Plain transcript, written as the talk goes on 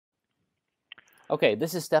Okay,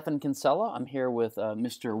 this is Stefan Kinsella. I'm here with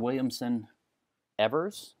Mr. Williamson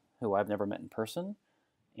Evers, who I've never met in person,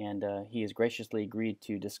 and he has graciously agreed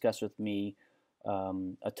to discuss with me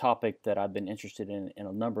a topic that I've been interested in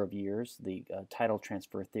a number of years, the title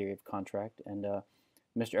transfer theory of contract. And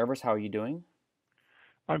Mr. Evers, how are you doing?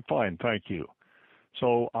 I'm fine, thank you.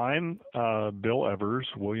 So I'm Bill Evers,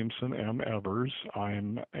 Williamson M. Evers.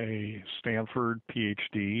 I'm a Stanford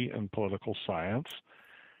PhD in political science,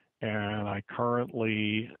 and I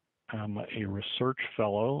currently am a research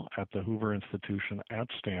fellow at the Hoover Institution at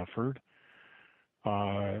Stanford.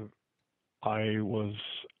 I was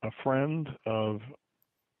a friend of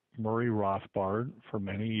Murray Rothbard for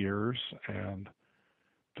many years and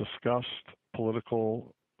discussed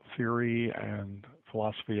political theory and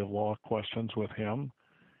philosophy of law questions with him,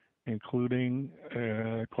 including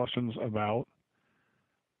questions about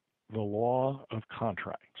the law of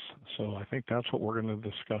contracts. So I think that's what we're going to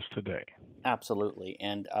discuss today. Absolutely.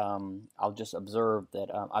 And I'll just observe that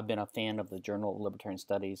I've been a fan of the Journal of Libertarian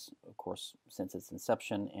Studies, of course, since its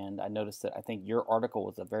inception. And I noticed that I think your article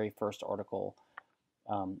was the very first article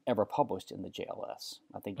ever published in the JLS.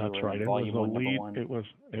 I think you That's were right. in It was volume the one, number lead. one.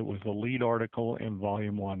 It was the lead article in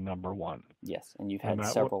Volume 1, Number 1. Yes, and you've And had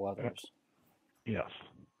several others. yes,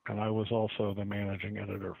 and I was also the managing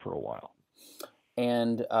editor for a while.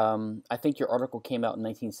 And I think your article came out in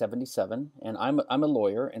 1977. And I'm a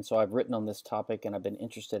lawyer, and so I've written on this topic, and I've been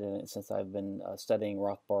interested in it since I've been studying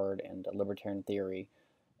Rothbard and libertarian theory.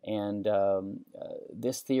 And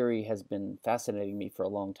this theory has been fascinating me for a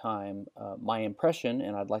long time. My impression,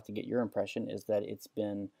 and I'd like to get your impression, is that it's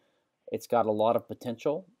got a lot of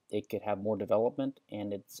potential. It could have more development,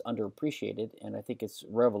 and it's underappreciated. And I think it's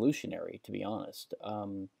revolutionary, to be honest,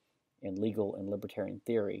 in legal and libertarian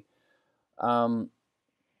theory. Um,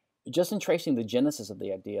 just in tracing the genesis of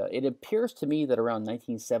the idea, it appears to me that around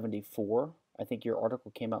 1974, I think your article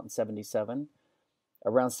came out in 77.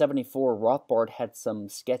 Around 74, Rothbard had some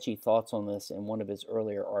sketchy thoughts on this in one of his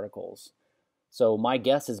earlier articles. So my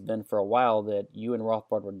guess has been for a while that you and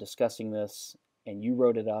Rothbard were discussing this, and you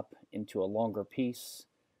wrote it up into a longer piece,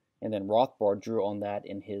 and then Rothbard drew on that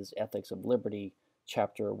in his Ethics of Liberty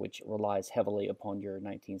chapter, which relies heavily upon your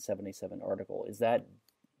 1977 article. Is that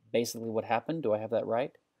basically what happened? Do I have that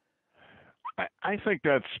right? I think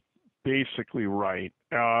that's basically right.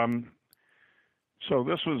 So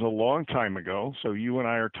this was a long time ago. So you and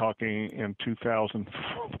I are talking in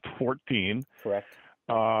 2014. Correct.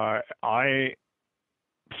 I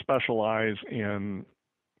specialize in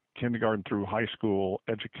kindergarten through high school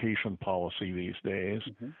education policy these days,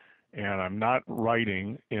 and I'm not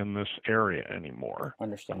writing in this area anymore.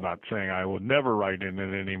 Understand. I'm not saying I would never write in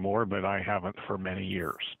it anymore, but I haven't for many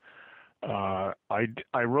years. I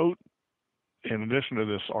wrote, in addition to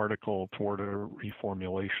this article toward a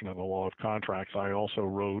reformulation of the law of contracts, I also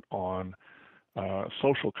wrote on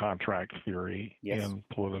social contract theory in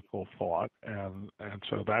political thought, and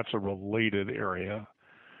so that's a related area.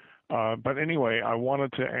 But anyway, I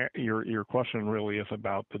wanted to your question really is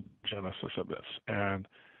about the genesis of this, and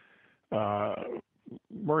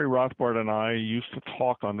Murray Rothbard and I used to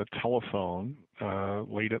talk on the telephone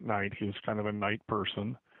late at night. He was kind of a night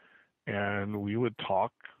person, and we would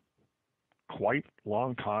talk quite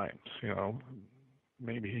long times,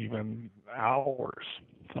 maybe even hours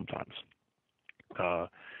sometimes.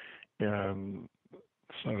 And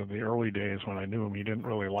so in the early days when I knew him, he didn't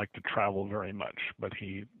really like to travel very much, but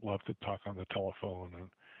he loved to talk on the telephone and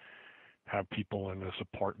have people in his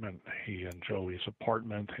apartment, he and Joey's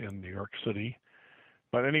apartment in New York City.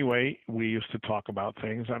 But anyway, we used to talk about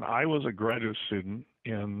things, and I was a graduate student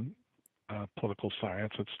in political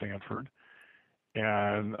science at Stanford,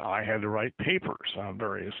 and I had to write papers on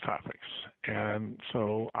various topics. And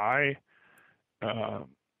so I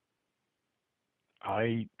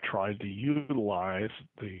tried to utilize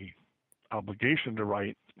the obligation to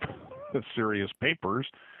write serious papers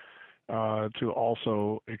to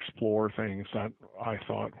also explore things that I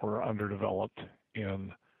thought were underdeveloped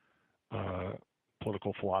in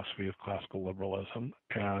political philosophy of classical liberalism.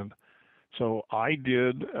 And so I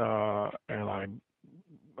did, and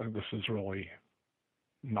this is really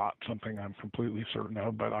not something I'm completely certain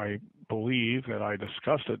of, but I believe that I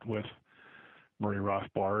discussed it with Murray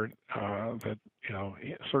Rothbard, that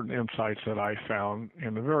certain insights that I found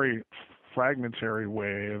in a very fragmentary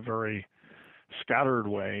way, a very scattered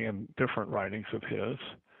way in different writings of his,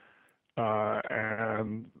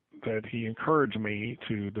 and that he encouraged me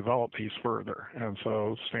to develop these further. And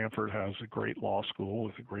so Stanford has a great law school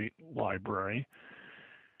with a great library.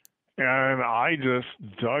 And I just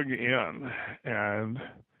dug in, and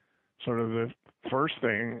sort of the first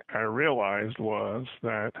thing I realized was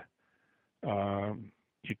that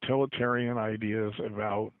Utilitarian ideas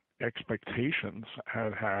about expectations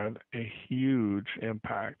had a huge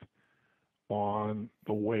impact on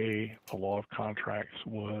the way the law of contracts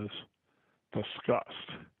was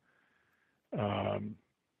discussed.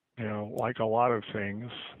 Like a lot of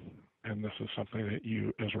things, and this is something that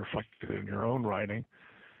is reflected in your own writing,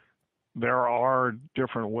 there are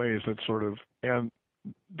different ways and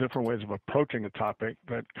different ways of approaching a topic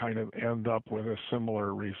that kind of end up with a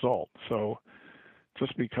similar result. So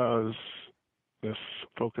just because this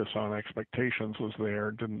focus on expectations was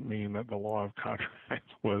there didn't mean that the law of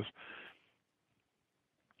contracts was,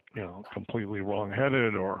 completely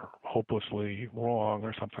wrong-headed or hopelessly wrong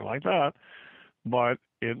or something like that. But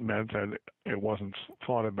it meant that it wasn't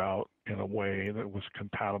thought about in a way that was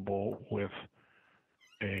compatible with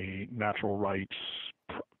a natural rights,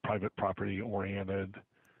 private property-oriented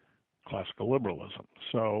classical liberalism.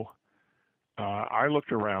 So I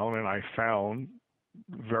looked around and I found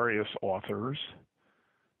various authors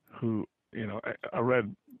who, I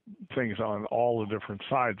read things on all the different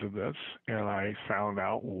sides of this, and I found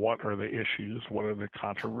out what are the issues, what are the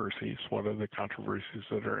controversies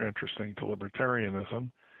that are interesting to libertarianism,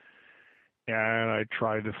 and I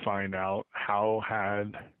tried to find out how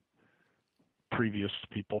had previous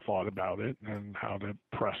people thought about it and how to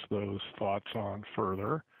press those thoughts on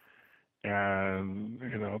further, and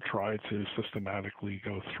try to systematically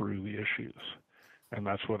go through the issues. And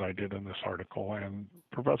that's what I did in this article. And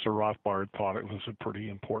Professor Rothbard thought it was a pretty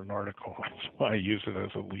important article. That's why I used it as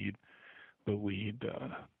the lead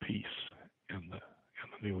piece in the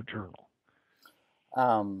new journal.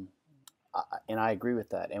 And I agree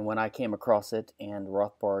with that. And when I came across it and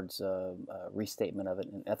Rothbard's restatement of it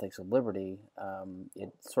in Ethics of Liberty,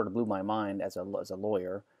 it sort of blew my mind as a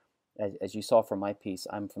lawyer. As you saw from my piece,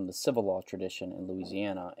 I'm from the civil law tradition in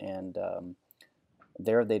Louisiana, and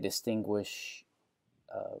there they distinguish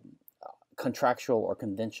contractual or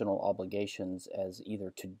conventional obligations as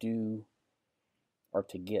either to do or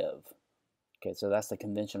to give. Okay, so that's the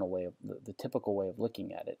conventional way of the typical way of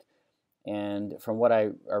looking at it. And from what I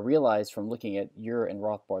realized from looking at your and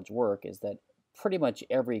Rothbard's work is that pretty much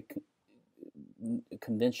every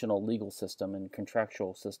conventional legal system and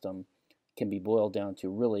contractual system can be boiled down to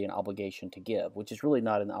really an obligation to give, which is really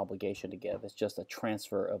not an obligation to give. It's just a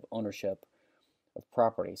transfer of ownership of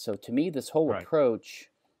property. So to me, this whole approach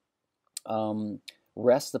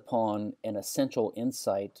rests upon an essential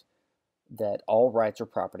insight that all rights are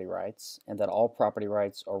property rights, and that all property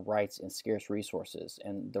rights are rights in scarce resources,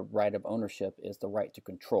 and the right of ownership is the right to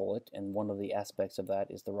control it, and one of the aspects of that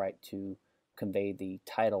is the right to convey the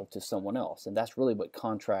title to someone else, and that's really what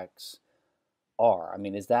contracts are. I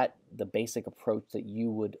mean, is that the basic approach that you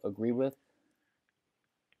would agree with?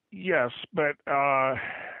 Yes, but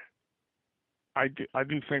I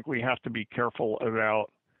do think we have to be careful about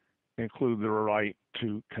include the right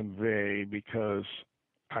to convey, because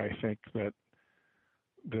I think that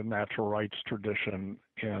the natural rights tradition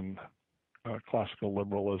in classical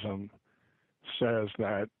liberalism says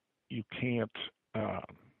that you can't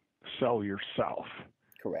sell yourself.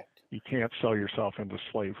 Correct. You can't sell yourself into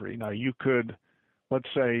slavery. Now, you could, let's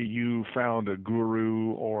say you found a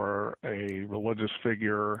guru or a religious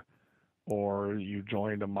figure, or you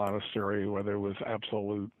joined a monastery where there was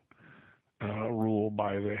absolute rule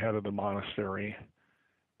by the head of the monastery.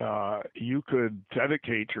 You could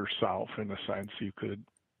dedicate yourself, in a sense. You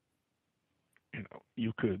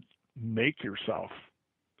could make yourself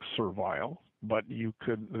servile, but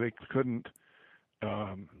they couldn't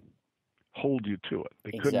hold you to it.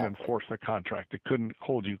 They couldn't enforce the contract. They couldn't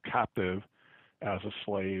hold you captive as a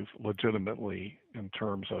slave legitimately in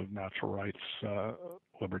terms of natural rights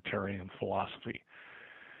libertarian philosophy.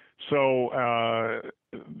 So,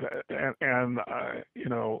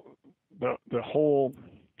 the whole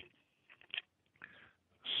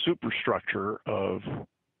superstructure of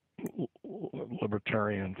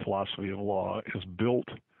libertarian philosophy of law is built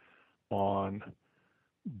on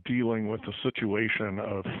dealing with the situation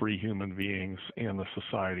of free human beings in a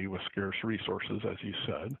society with scarce resources, as you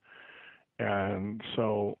said. And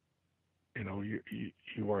so,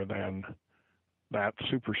 you are then that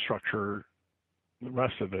superstructure, the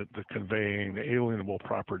rest of it, the conveying, the alienable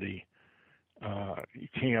property, you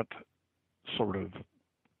can't sort of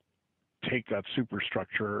take that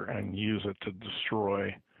superstructure and use it to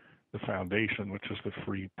destroy the foundation, which is the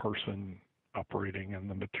free person operating in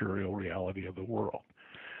the material reality of the world.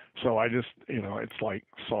 So I just, it's like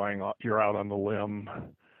you're out on the limb,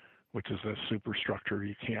 which is a superstructure.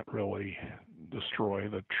 You can't really destroy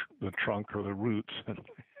the trunk or the roots and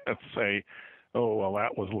say, oh, well,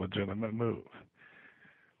 that was a legitimate move.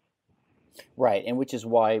 Right, and which is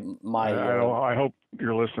why my I hope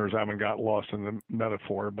your listeners haven't got lost in the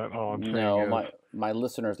metaphor, but all I'm saying no, is, my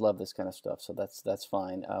listeners love this kind of stuff, so that's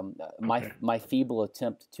fine. okay, My feeble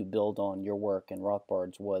attempt to build on your work and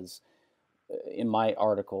Rothbard's was in my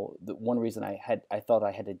article. The one reason I thought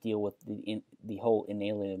I had to deal with the whole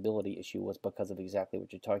inalienability issue was because of exactly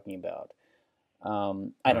what you're talking about. I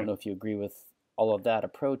don't right, know if you agree with all of that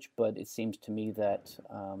approach, but it seems to me that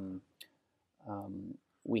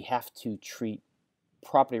we have to treat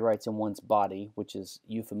property rights in one's body, which is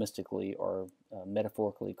euphemistically or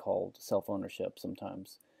metaphorically called self ownership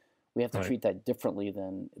sometimes. We have to right, treat that differently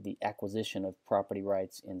than the acquisition of property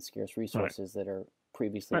rights in scarce right. resources that are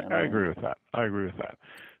previously I agree unowned. with that. I agree with that.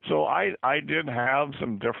 So I did have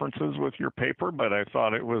some differences with your paper, but I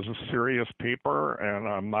thought it was a serious paper, and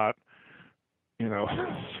I'm not, you know,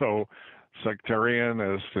 so sectarian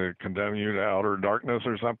as to condemn you to outer darkness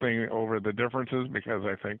or something over the differences, because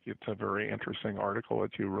I think it's a very interesting article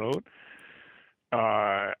that you wrote.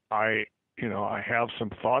 I, I have some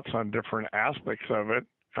thoughts on different aspects of it,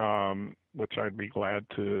 which I'd be glad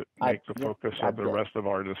to make the Yeah, focus of the rest of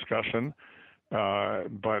our discussion.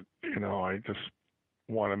 But, I just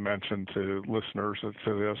want to mention to listeners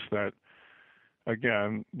to this that,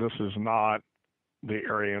 again, this is not the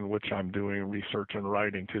area in which I'm doing research and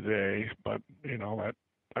writing today, but,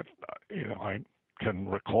 I can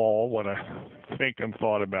recall what I think and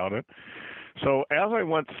thought about it. So as I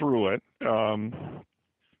went through it,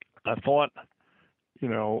 I thought, you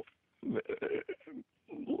know,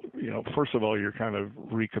 first of all, you're kind of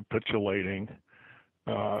recapitulating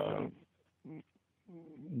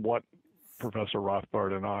what Professor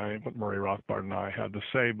Rothbard and what Murray Rothbard and I had to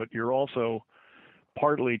say, but you're also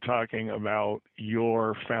partly talking about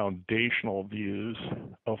your foundational views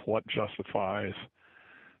of what justifies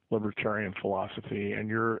libertarian philosophy, and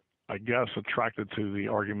you're, I guess, attracted to the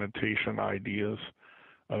argumentation ideas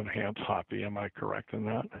of Hans Hoppe. Am I correct in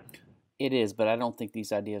that? it is, but I don't think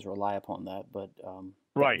these ideas rely upon that. But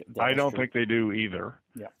Right. I that's don't true. think they do either.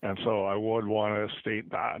 Yeah. And so I would want to state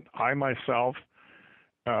that. I myself,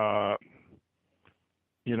 uh,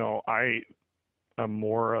 I am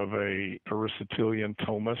more of a Aristotelian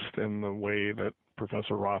Thomist in the way that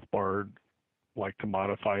Professor Rothbard liked to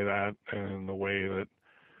modify that, and the way that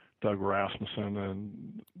Doug Rasmussen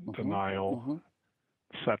and Denial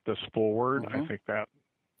set this forward. I think that,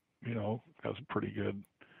 has a pretty good.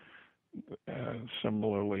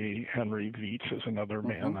 Similarly, Henry Veach is another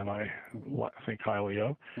man that I think highly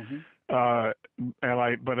of. But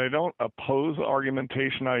I don't oppose the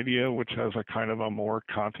argumentation idea, which has a kind of a more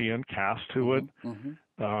Kantian cast to it.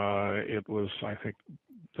 It was, I think,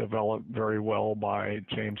 developed very well by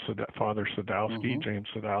Father Sadowski, James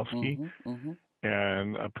Sadowski,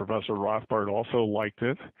 and Professor Rothbard also liked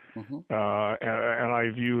it. And I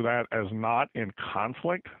view that as not in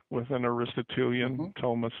conflict with an Aristotelian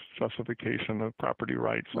Thomist justification of property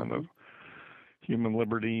rights and of human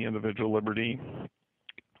liberty, individual liberty.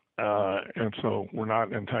 And so we're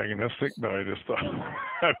not antagonistic, but I just thought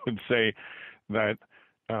I would say that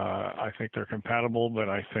I think they're compatible, but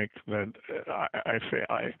I think that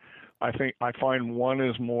I think I find one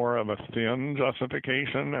is more of a thin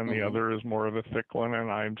justification and the other is more of a thick one, and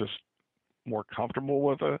I'm just more comfortable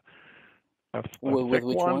with a thick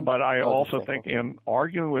one. But I also think in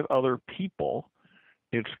arguing with other people,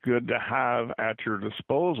 it's good to have at your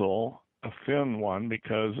disposal a thin one,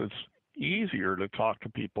 because it's easier to talk to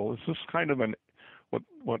people. It's just kind of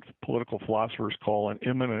what political philosophers call an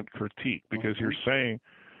immanent critique, because you're saying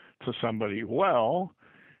to somebody, well,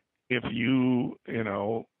 if you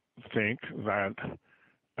think that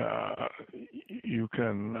you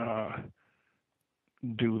can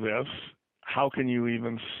do this, how can you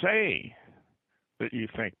even say that you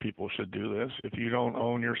think people should do this if you don't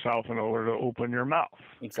own yourself in order to open your mouth,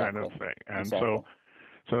 kind of thing. And so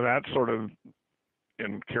that's sort of,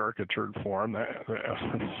 in caricatured form, the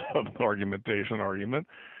essence of the argument.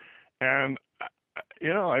 And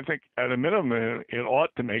I think at a minimum it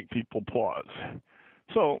ought to make people pause.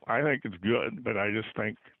 So I think it's good, but I just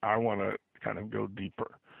think I want to kind of go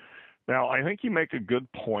deeper. Now, I think you make a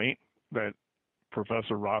good point that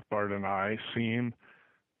Professor Rothbard and I seem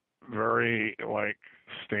very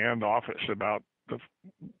standoffish about the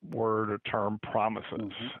word or term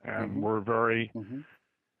promises, and we're very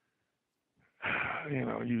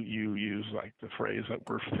you use the phrase that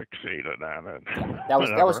we're fixated on it. That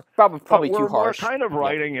was probably too harsh. We're kind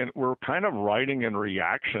of writing in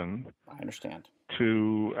reaction. I understand.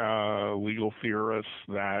 To legal theorists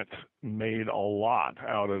that made a lot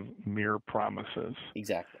out of mere promises.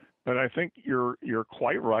 Exactly. But I think you're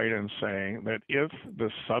quite right in saying that if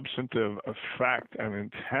the substantive effect and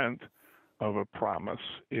intent of a promise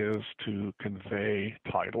is to convey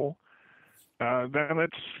title, then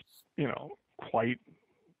it's, quite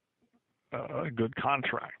a good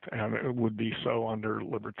contract, and it would be so under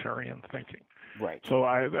libertarian thinking. Right. So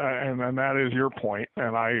and that is your point,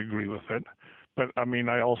 and I agree with it. But I mean,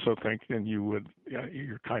 I also think, and you're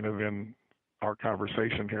kind of in our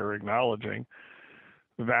conversation here acknowledging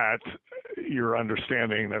that you're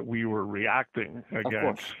understanding that we were reacting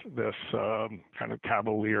against this kind of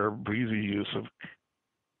cavalier, breezy use of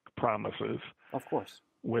promises. Of course.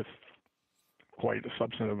 With quite a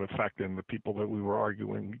substantive effect in the people that we were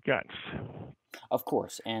arguing against. Of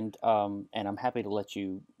course, and I'm happy to let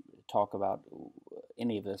you talk about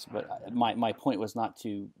any of this, but my point was not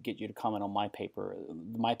to get you to comment on my paper.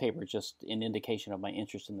 My paper is just an indication of my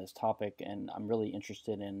interest in this topic, and I'm really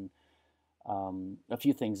interested in a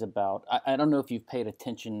few things about. I don't know if you've paid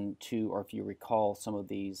attention to, or if you recall some of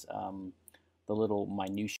these, the little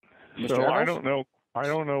minutiae. So Evers? I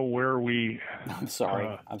don't know where we. I'm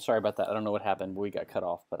sorry. I'm sorry about that. I don't know what happened. We got cut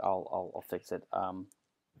off, but I'll fix it.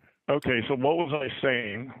 Okay, so what was I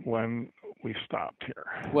saying when we stopped here?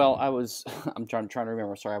 Well, I'm trying to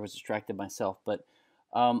remember. Sorry, I was distracted myself. But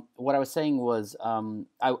what I was saying was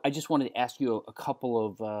I just wanted to ask you a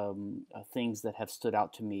couple of things that have stood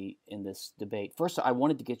out to me in this debate. First, I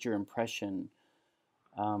wanted to get your impression.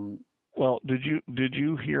 Well, did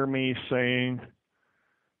you hear me saying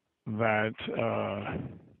that?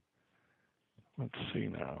 Let's see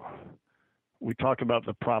now. We talked about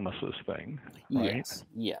the promises thing, right?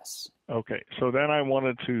 Yes. Okay, so then I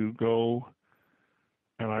wanted to go,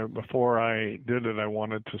 and before I did it, I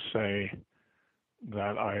wanted to say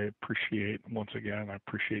that I appreciate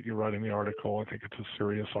you writing the article. I think it's a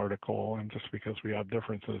serious article, and just because we have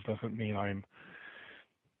differences doesn't mean I'm,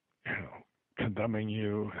 condemning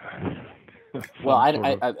you. Well, I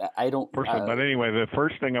don't. Person. But anyway, the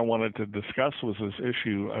first thing I wanted to discuss was this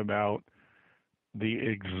issue about the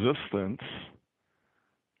existence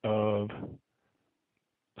of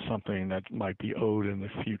something that might be owed in the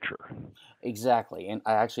future. Exactly, and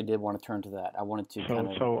I actually did want to turn to that. I wanted to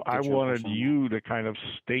So I wanted you to kind of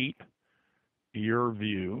state your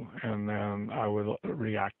view, and then I would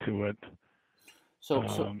react to it.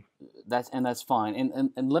 So that's fine.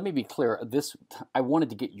 And let me be clear. I wanted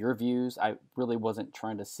to get your views. I really wasn't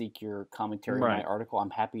trying to seek your commentary on my article. I'm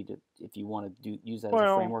happy to, if you want to use that as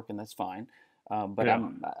a framework, and that's fine. But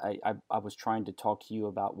I was trying to talk to you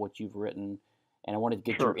about what you've written, and I wanted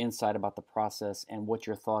to get your insight about the process and what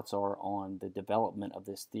your thoughts are on the development of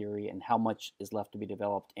this theory and how much is left to be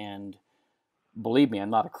developed. And believe me, I'm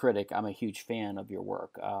not a critic. I'm a huge fan of your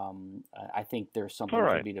work. I think there's something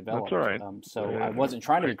to be developed. That's all right. So I wasn't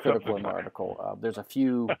trying to be critical in my article. There's a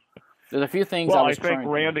few things. Well, I think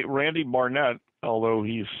Randy Barnett, although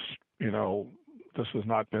he's, this has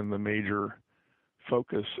not been the major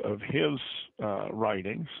focus of his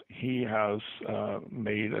writings, he has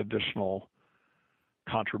made additional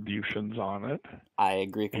contributions on it. I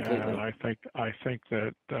agree completely. And I think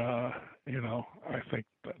that I think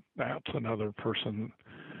that that's another person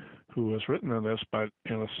who has written in this. But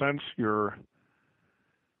in a sense, you're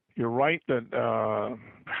right that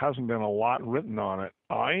hasn't been a lot written on it.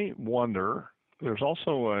 I wonder. There's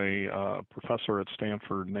also a professor at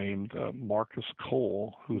Stanford named Marcus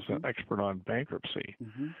Cole, who's an expert on bankruptcy,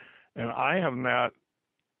 and I have not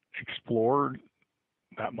explored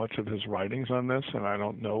that much of his writings on this, and I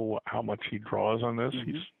don't know how much he draws on this.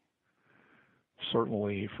 He's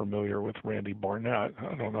certainly familiar with Randy Barnett.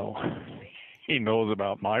 I don't know. He knows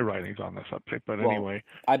about my writings on the subject, but anyway,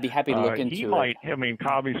 I'd be happy to look into he might. I mean,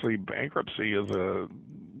 obviously, bankruptcy is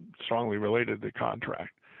strongly related to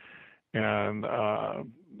contract, and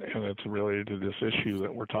it's related to this issue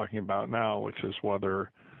that we're talking about now, which is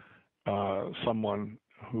whether someone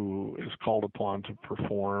who is called upon to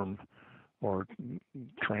perform or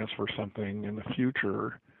transfer something in the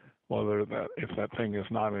future, whether if that thing is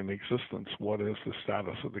not in existence, what is the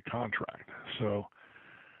status of the contract? So,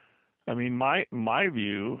 I mean, my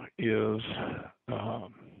view is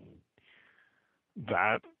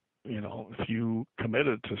that, if you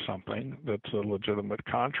committed to something that's a legitimate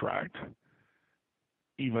contract,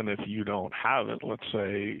 even if you don't have it, let's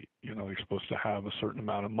say, you're supposed to have a certain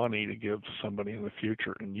amount of money to give to somebody in the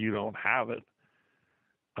future and you don't have it,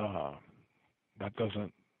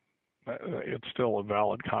 it's still a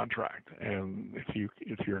valid contract. And if you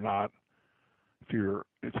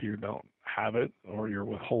don't have it, or you're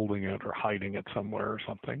withholding it or hiding it somewhere or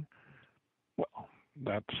something, well,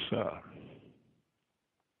 that's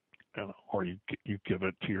or you give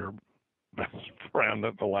it to your best friend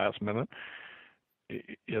at the last minute,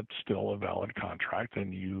 it's still a valid contract,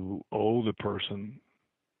 and you owe the person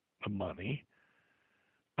the money.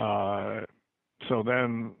 So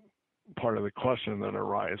then part of the question that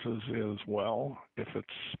arises is, well, if it's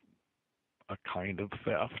a kind of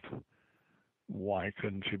theft, why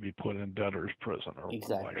couldn't you be put in debtor's prison, or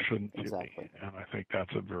why shouldn't you be? And I think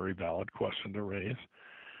that's a very valid question to raise.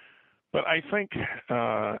 But I think,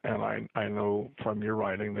 and I know from your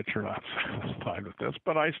writing that you're not satisfied with this,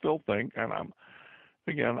 but I still think, and I'm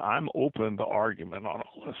open to argument on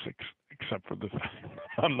all this, except for the fact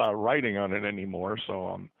I'm not writing on it anymore.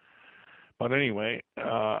 But anyway,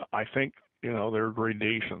 I think, there are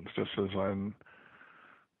gradations, just as in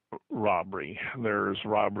robbery. There's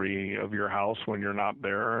robbery of your house when you're not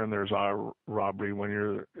there, and there's robbery when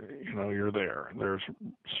you're there. There's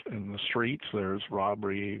in the streets. There's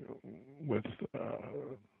robbery with a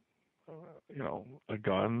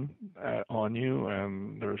gun on you,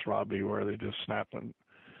 and there's robbery where they just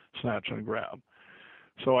snatch and grab.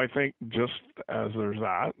 So I think just as there's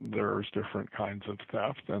that, there's different kinds of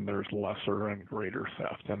theft, and there's lesser and greater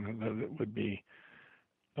theft, and it would be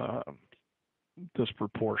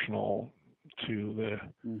disproportional to the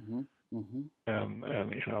and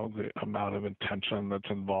the amount of intention that's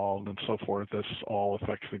involved and so forth. This all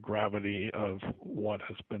affects the gravity of what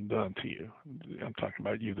has been done to you. I'm talking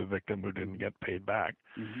about you, the victim, who didn't get paid back.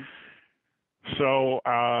 So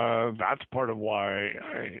that's part of why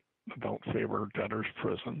I don't favor debtor's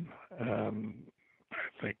prison, and I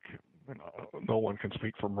think no one can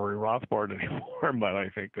speak for Murray Rothbard anymore, but I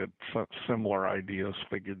think that similar ideas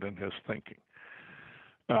figured in his thinking.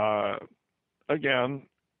 Again,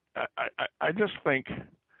 I just think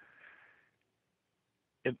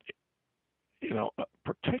it,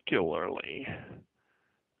 particularly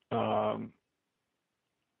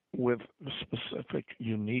with specific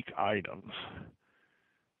unique items,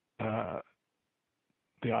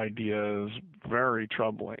 the idea is very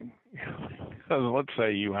troubling. Let's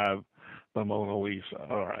say you have the Mona Lisa,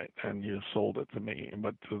 all right, and you sold it to me,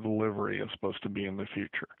 but the delivery is supposed to be in the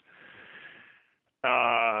future.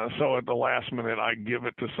 So at the last minute, I give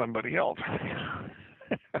it to somebody else.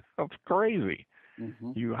 That's crazy.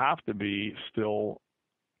 You have to be still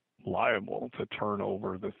liable to turn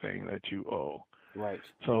over the thing that you owe. Right.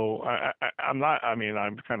 So I'm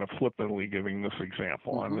kind of flippantly giving this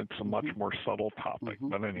example, and it's a much more subtle topic.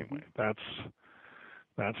 But anyway, that's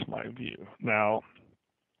my view. Now,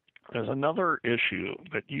 there's another issue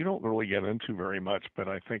that you don't really get into very much, but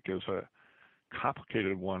I think is a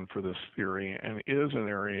complicated one for this theory, and is an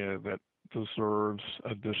area that deserves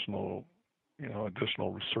additional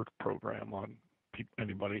research program on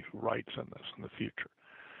anybody who writes in this in the future.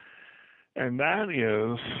 And that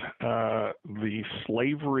is the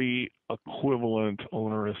slavery equivalent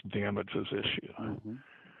onerous damages issue.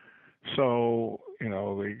 So,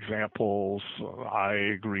 the examples, I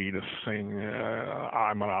agree to sing,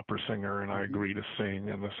 I'm an opera singer, and I agree to sing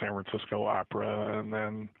in the San Francisco Opera, and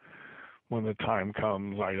then when the time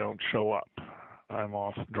comes, I don't show up. I'm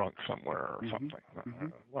off drunk somewhere or something,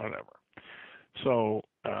 whatever. So,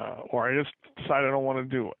 or I just decide I don't want to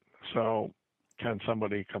do it. So, can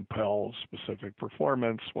somebody compel specific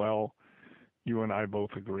performance? Well, you and I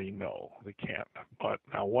both agree, no, they can't. But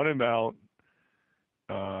now what about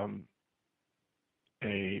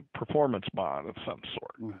a performance bond of some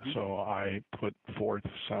sort? So I put forth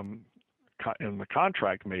some, in the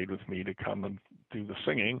contract made with me to come and do the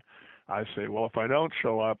singing, I say, well, if I don't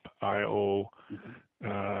show up, I owe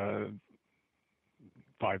 $5,000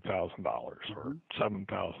 or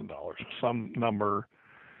 $7,000, some number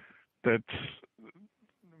that's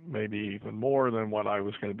maybe even more than what I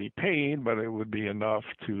was going to be paid, but it would be enough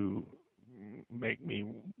to make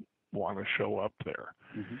me want to show up there.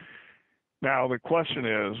 Now, the question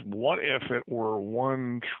is, what if it were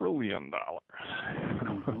 $1 trillion?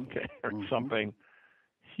 Okay, or something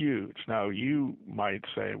huge. Now, you might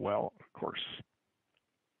say, well, of course,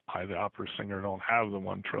 I, the opera singer, don't have the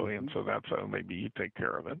 $1 trillion, so that's maybe you take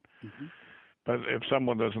care of it. But if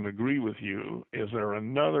someone doesn't agree with you, is there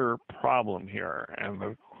another problem here? And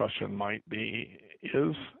the question might be,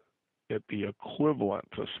 is it the equivalent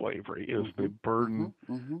to slavery? Is the burden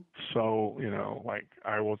so, like,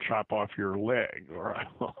 I will chop off your leg, or I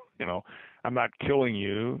will, I'm not killing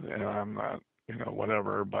you, and I'm not,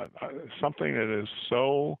 whatever, but something that is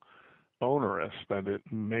so onerous that it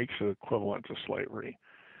makes it equivalent to slavery.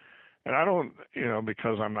 And I don't,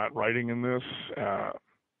 because I'm not writing in this,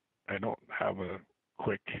 I don't have a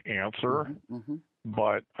quick answer,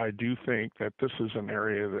 but I do think that this is an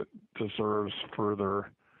area that deserves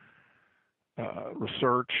further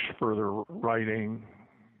research, further writing,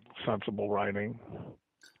 sensible writing.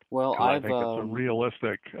 Well, I think it's a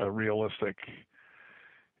realistic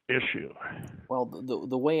issue. Well,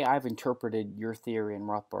 the way I've interpreted your theory and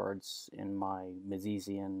Rothbard's in my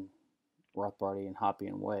Misesian, Rothbardian,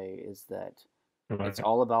 Hoppian way is that it's Right.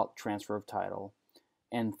 all about transfer of title,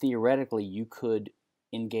 and theoretically you could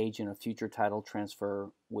engage in a future title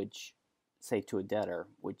transfer, which, say, to a debtor,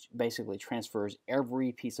 which basically transfers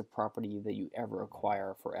every piece of property that you ever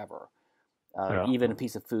acquire forever, Yeah. even a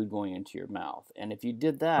piece of food going into your mouth. And if you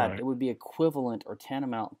did that, Right. it would be equivalent or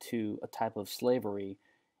tantamount to a type of slavery.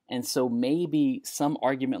 And so maybe some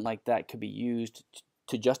argument like that could be used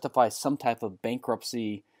to justify some type of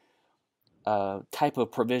bankruptcy type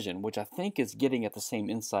of provision, which I think is getting at the same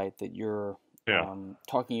insight that you're Yeah.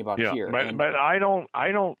 talking about Yeah. here. But I don't.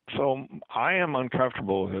 So I am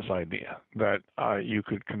uncomfortable with this idea that you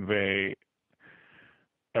could convey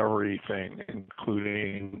everything,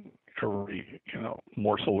 including every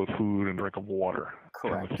morsel of food and drink of water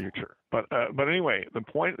in the future. But anyway, the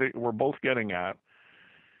point that we're both getting at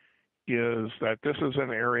is that this is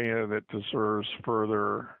an area that deserves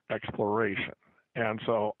further exploration. And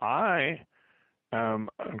so I am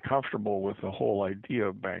uncomfortable with the whole idea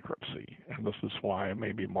of bankruptcy. And this is why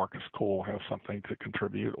maybe Marcus Cole has something to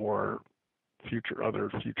contribute, or other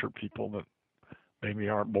future people that maybe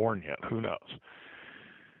aren't born yet. Who knows?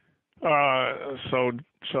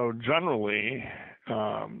 So generally,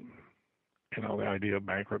 the idea of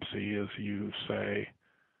bankruptcy is you say,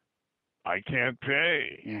 I can't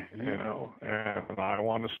pay, and I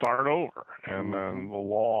want to start over. And then the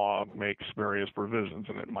law makes various provisions,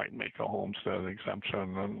 and it might make a homestead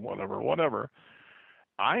exemption and whatever.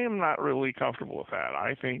 I am not really comfortable with that.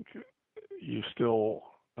 I think you still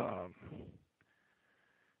owe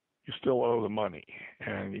the money,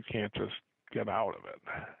 and you can't just get out of it.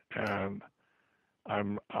 And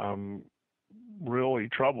I'm really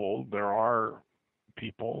troubled. There are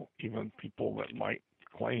people, even people that might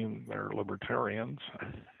claim they're libertarians.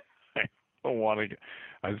 I don't want to.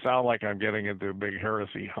 I sound like I'm getting into a big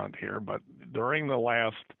heresy hunt here, but during the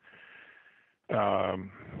last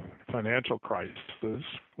financial crisis,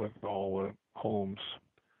 with all the homes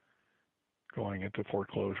going into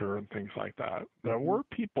foreclosure and things like that, there were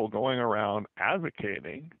people going around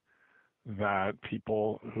advocating that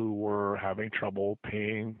people who were having trouble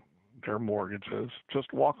paying their mortgages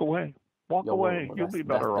just walk away. Walk away. You'll be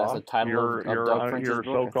better off. That's the title of Doug French's book,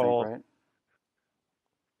 so-called, I think,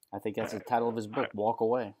 right? I think that's the title of his book, Walk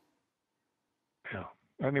Away. Yeah.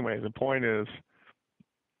 Anyway, the point is,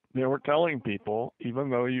 they were telling people, even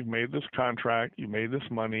though you've made this contract, you made this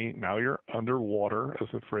money, now you're underwater, as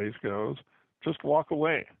the phrase goes, just walk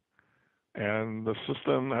away. And the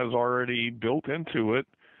system has already built into it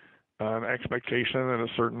an expectation that a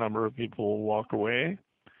certain number of people will walk away.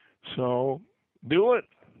 So do it.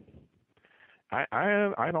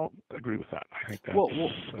 I don't agree with that. I think that's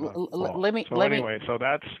so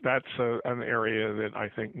that's an area that I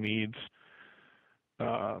think needs.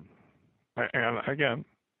 And again,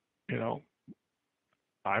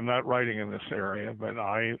 I'm not writing in this area, but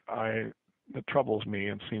it troubles me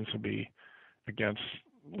and seems to be against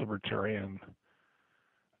libertarian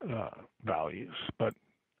values. But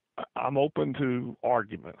I'm open to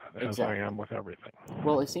argument, as I am with everything.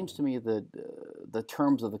 Well, it seems to me that the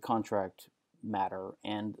terms of the contract matter,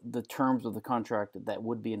 and the terms of the contract that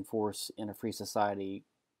would be enforced in a free society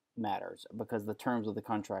matters, because the terms of the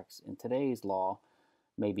contracts in today's law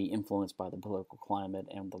may be influenced by the political climate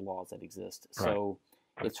and the laws that exist. Right. So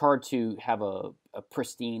it's hard to have a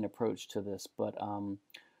pristine approach to this, but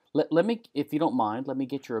let me, if you don't mind, let me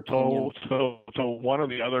get your opinion. So one of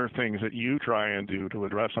the other things that you try and do to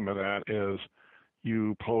address some of that is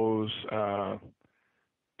you pose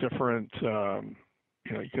different,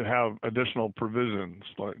 you could have additional provisions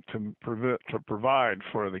like to provide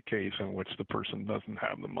for the case in which the person doesn't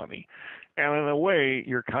have the money. And in a way,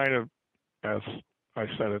 you're kind of, as I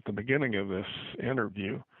said at the beginning of this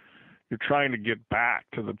interview, you're trying to get back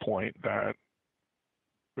to the point that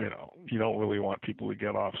you don't really want people to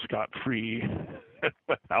get off scot-free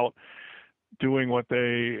without doing what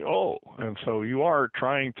they owe. And so you are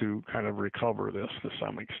trying to kind of recover this to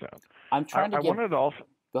some extent. I'm trying to wanted to also...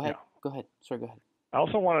 Go ahead. Yeah. Go ahead. Sorry, go ahead. I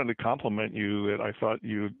also wanted to compliment you that I thought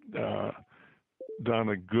you'd done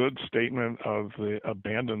a good statement of the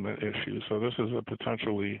abandonment issue. So this is a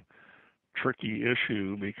potentially tricky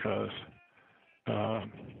issue because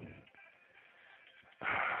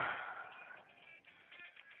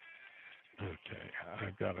okay,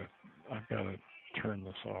 I've got to turn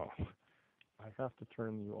this off. I have to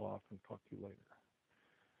turn you off and talk to you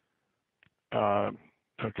later.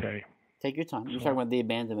 Okay. Take your time. You're talking about the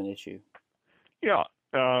abandonment issue. Yeah.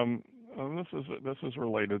 This is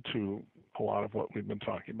related to a lot of what we've been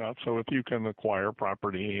talking about. So if you can acquire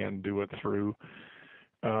property and do it through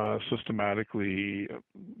systematically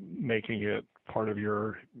making it part of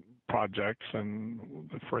your projects, and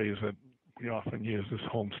the phrase that we often use is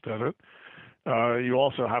homestead it. You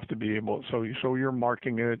also have to be able, so you're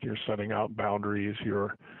marking it, you're setting out boundaries,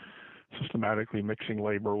 you're systematically mixing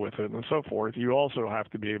labor with it, and so forth. You also have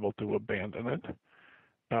to be able to abandon it.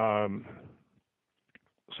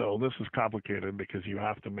 So this is complicated because you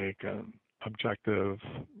have to make an objective,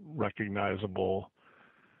 recognizable,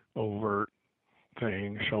 overt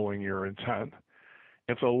thing showing your intent.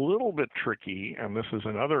 It's a little bit tricky, and this is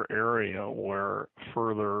another area where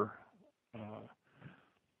further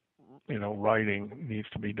writing needs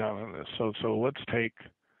to be done on this. So let's take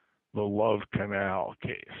the Love Canal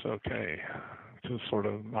case, okay? Which is sort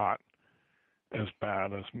of not as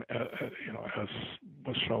bad as as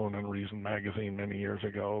was shown in Reason magazine many years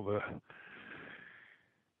ago.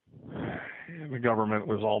 The government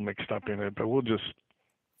was all mixed up in it, but we'll just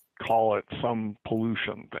call it some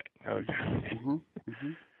pollution thing. Okay? Mm-hmm.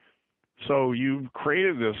 Mm-hmm. So you've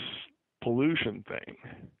created this pollution thing,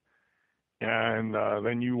 and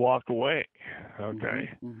then you walk away. Okay.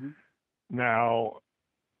 Mm-hmm. Mm-hmm. Now,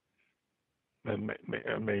 then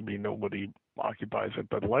maybe nobody occupies it,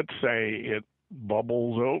 but let's say it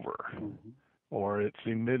bubbles over, Mm-hmm. or it's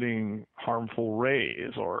emitting harmful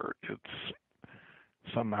rays, or it's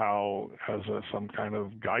somehow has some kind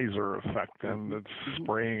of geyser effect, and it's Mm-hmm.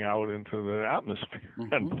 spraying out into the atmosphere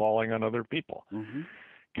Mm-hmm. and falling on other people. Mm-hmm.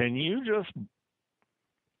 Can you just,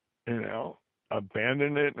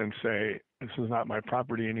 abandon it and say, this is not my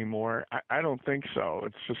property anymore? I don't think so.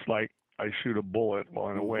 It's just like I shoot a bullet. Well,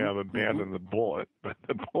 in a way, I've abandoned the bullet, but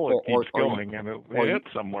the bullet keeps going and it hits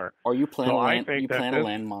somewhere. Or you plant So a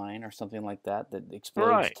landmine or something like that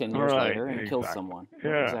explodes 10 years later and kills someone.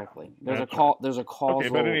 Yeah, exactly. There's a causal. Okay,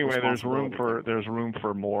 but anyway, there's responsibility room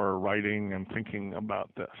for more writing and thinking about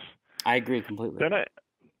this. I agree completely.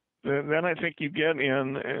 Then I think you get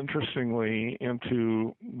interestingly,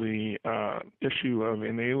 into the issue of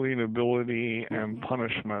inalienability and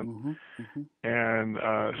punishment. Mm-hmm. Mm-hmm. And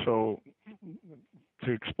so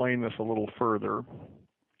to explain this a little further,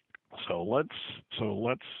 so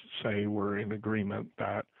let's say we're in agreement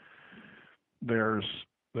that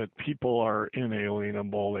that people are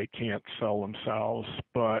inalienable, they can't sell themselves,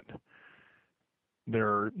 but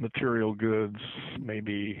their material goods,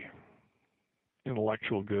 maybe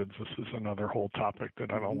intellectual goods, this is another whole topic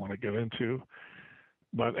that I don't want to get into.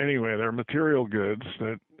 But anyway, they're material goods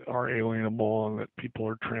that are alienable and that people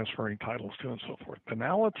are transferring titles to and so forth. But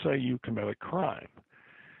now let's say you commit a crime.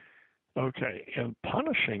 Okay, in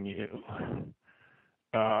punishing you,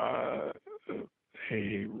 a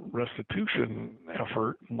restitution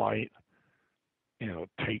effort might,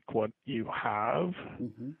 take what you have,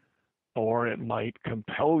 or it might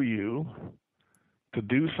compel you to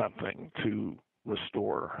do something to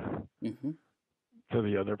restore to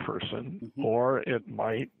the other person, or it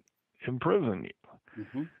might imprison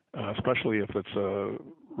you, especially if it's a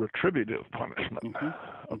retributive punishment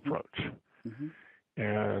approach.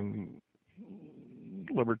 And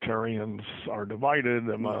libertarians are divided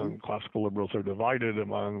among, classical liberals are divided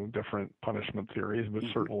among different punishment theories, but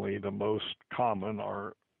certainly the most common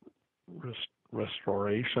are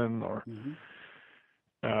restoration or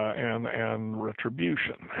and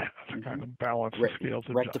retribution to kind of balance the scales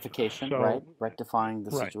of rectification, justice. right? Rectifying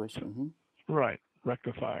the situation. Right,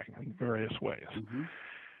 rectifying in various ways.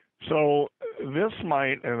 So this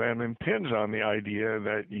might then impinge on the idea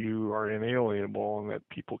that you are inalienable and that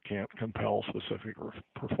people can't compel specific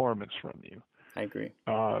performance from you. I agree.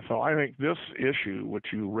 So I think this issue, which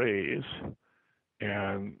you raise,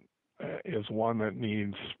 and is one that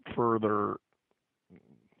needs further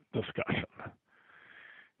discussion.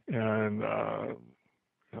 And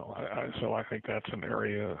so I think that's an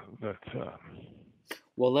area that.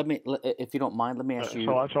 Well, if you don't mind, let me ask you.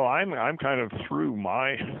 So I'm kind of through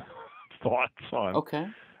my thoughts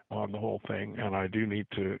on the whole thing, and I do need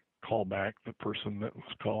to call back the person that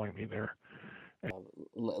was calling me there.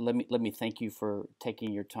 Let me thank you for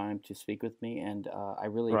taking your time to speak with me, and I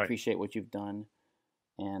really appreciate what you've done.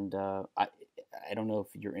 And I don't know if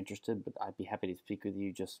you're interested, but I'd be happy to speak with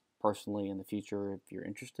you just personally in the future if you're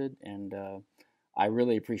interested. And I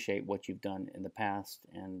really appreciate what you've done in the past,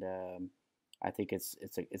 and I think it's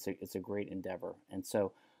a great endeavor. And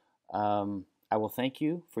so I will thank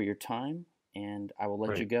you for your time, and I will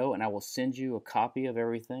let you go, and I will send you a copy of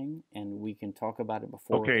everything, and we can talk about it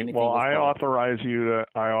before. Okay. Well, I authorize you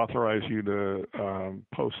to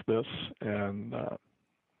post this and.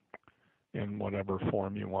 In whatever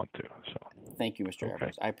form you want to. So thank you, Mr.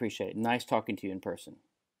 Evers. I appreciate it. Nice talking to you in person.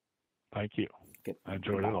 Thank you. Good. I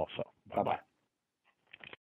enjoyed it also. Bye-bye.